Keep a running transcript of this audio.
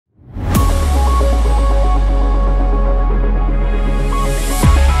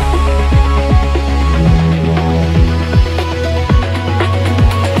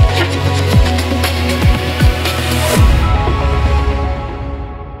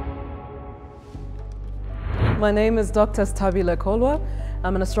My name is Dr. Sthabile Kolwa.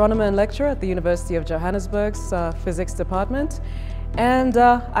 I'm an astronomer and lecturer at the University of Johannesburg's physics department. And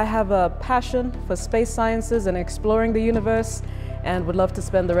I have a passion for space sciences and exploring the universe, and would love to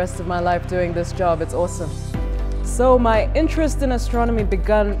spend the rest of my life doing this job. It's awesome. So my interest in astronomy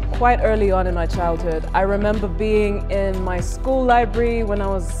began quite early on in my childhood. I remember being in my school library when I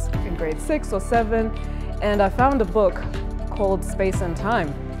was in grade 6 or 7, and I found a book called Space and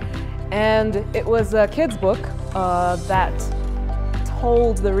Time. And it was a kid's book that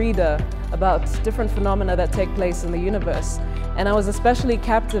told the reader about different phenomena that take place in the universe. And I was especially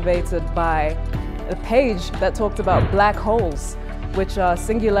captivated by a page that talked about black holes, which are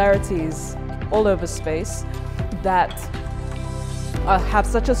singularities all over space that have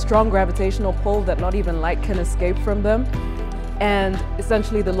such a strong gravitational pull that not even light can escape from them. And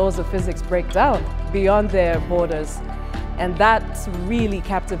essentially the laws of physics break down beyond their borders. And that really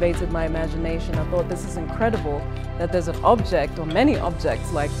captivated my imagination. I thought, this is incredible that there's an object, or many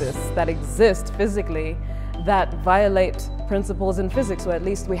objects like this, that exist physically that violate principles in physics, or at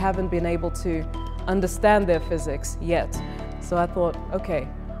least we haven't been able to understand their physics yet. So I thought, okay,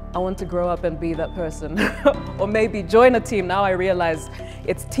 I want to grow up and be that person. Or maybe join a team. Now I realize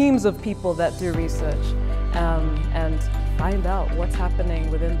it's teams of people that do research and find out what's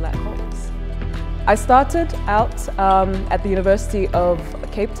happening within black holes. I started out at the University of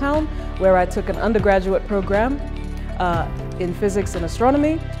Cape Town, where I took an undergraduate program in physics and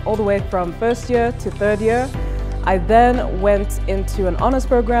astronomy, all the way from first year to third year. I then went into an honors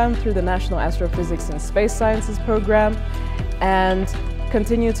program through the National Astrophysics and Space Sciences program, and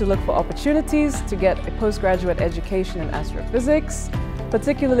continued to look for opportunities to get a postgraduate education in astrophysics,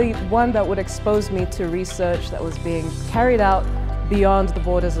 particularly one that would expose me to research that was being carried out beyond the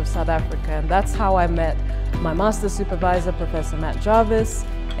borders of South Africa. And that's how I met my master's supervisor, Professor Matt Jarvis,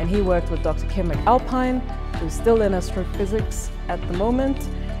 and he worked with Dr. Kim McAlpine, who's still in astrophysics at the moment,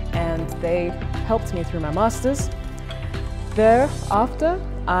 and they helped me through my master's. Thereafter,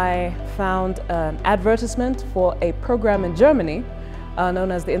 I found an advertisement for a program in Germany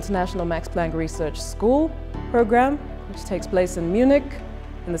known as the International Max Planck Research School program, which takes place in Munich,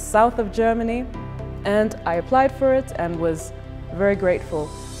 in the south of Germany. And I applied for it and was very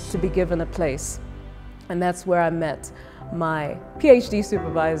grateful to be given a place. And that's where I met my PhD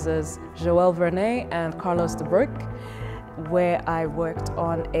supervisors, Joël Vernet and Carlos de Broek, where I worked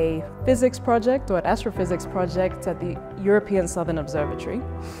on a physics project, or an astrophysics project, at the European Southern Observatory.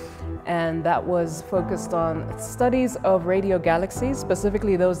 And that was focused on studies of radio galaxies,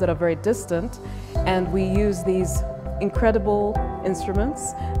 specifically those that are very distant. And we use these incredible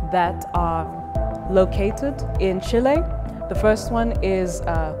instruments that are located in Chile. The first one is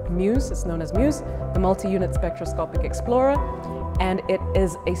MUSE, it's known as MUSE, the Multi-Unit Spectroscopic Explorer, and it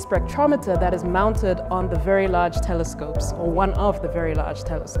is a spectrometer that is mounted on the Very Large Telescopes, or one of the Very Large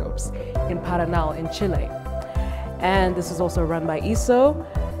Telescopes in Paranal in Chile. And this is also run by ESO.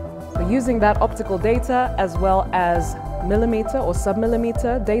 So using that optical data, as well as millimeter or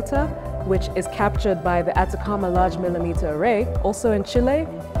submillimeter data, which is captured by the Atacama Large Millimeter Array, also in Chile,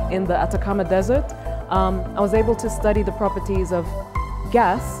 in the Atacama Desert, I was able to study the properties of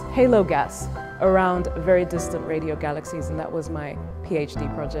gas, halo gas, around very distant radio galaxies, and that was my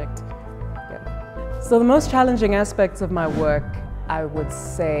PhD project. Yeah. So the most challenging aspects of my work, I would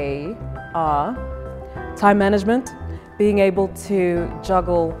say, are time management, being able to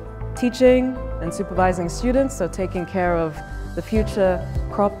juggle teaching and supervising students, so taking care of the future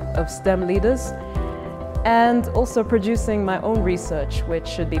crop of STEM leaders, and also producing my own research, which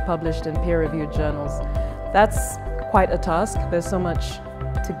should be published in peer-reviewed journals. That's quite a task. There's so much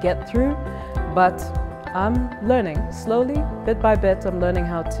to get through, but I'm learning slowly, bit by bit. I'm learning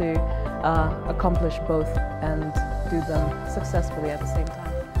how to accomplish both and do them successfully at the same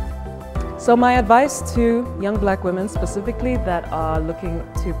time. So my advice to young black women specifically that are looking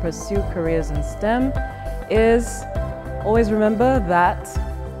to pursue careers in STEM is always remember that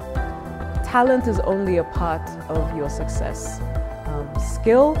talent is only a part of your success.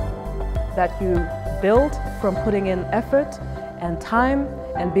 Skill that you build from putting in effort and time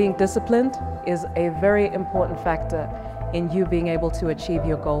and being disciplined is a very important factor in you being able to achieve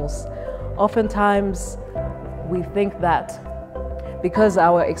your goals. Oftentimes, we think that because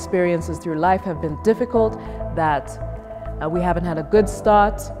our experiences through life have been difficult, that we haven't had a good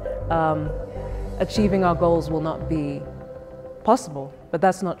start, achieving our goals will not be possible, but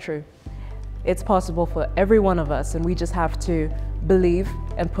that's not true. It's possible for every one of us, and we just have to believe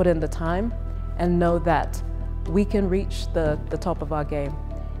and put in the time and know that we can reach the top of our game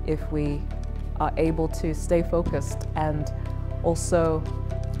if we are able to stay focused and also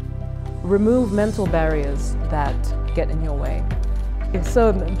remove mental barriers that get in your way.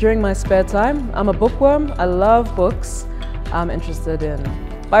 So during my spare time, I'm a bookworm. I love books. I'm interested in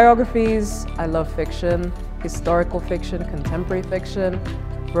biographies. I love fiction, historical fiction, contemporary fiction,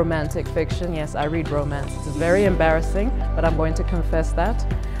 romantic fiction. Yes, I read romance. It's very embarrassing, but I'm going to confess that.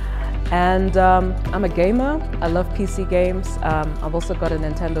 And I'm a gamer. I love PC games. I've also got a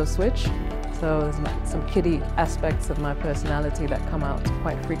Nintendo Switch. So there's some kiddie aspects of my personality that come out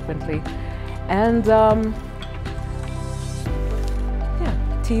quite frequently. And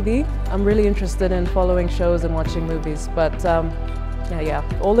TV. I'm really interested in following shows and watching movies, but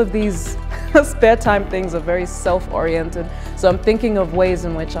all of these spare time things are very self-oriented, so I'm thinking of ways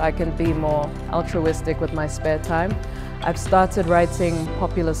in which I can be more altruistic with my spare time. I've started writing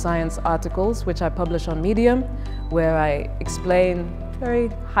popular science articles, which I publish on Medium, where I explain very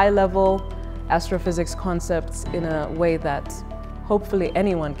high-level astrophysics concepts in a way that hopefully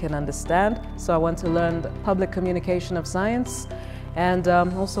anyone can understand. So I want to learn the public communication of science, and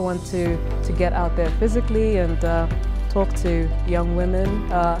also want to get out there physically and talk to young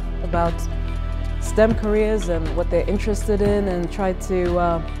women about STEM careers and what they're interested in, and try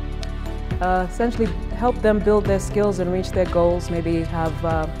to essentially help them build their skills and reach their goals. Maybe have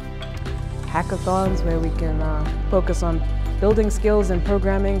hackathons where we can focus on building skills in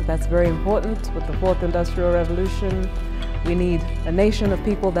programming. That's very important with the fourth industrial revolution. We need a nation of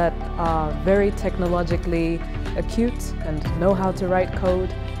people that are very technologically acute and know how to write code,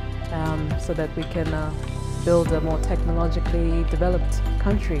 so that we can build a more technologically developed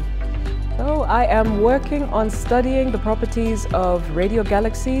country. So I am working on studying the properties of radio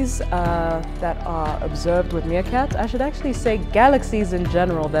galaxies that are observed with MeerKAT. I should actually say galaxies in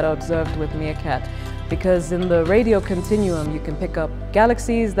general that are observed with MeerKAT, because in the radio continuum you can pick up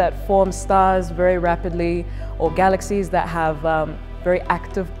galaxies that form stars very rapidly, or galaxies that have very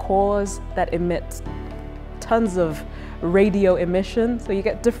active cores that emit tons of radio emission. So you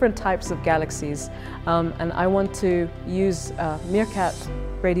get different types of galaxies, and I want to use MeerKAT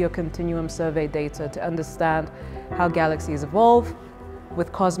radio continuum survey data to understand how galaxies evolve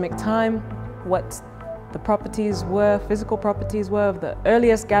with cosmic time, what the properties were, physical properties were of the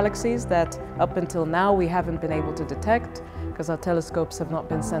earliest galaxies that up until now we haven't been able to detect because our telescopes have not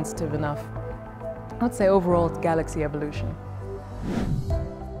been sensitive enough. I'd say overall galaxy evolution.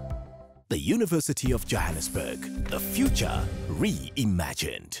 The University of Johannesburg, the future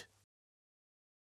reimagined.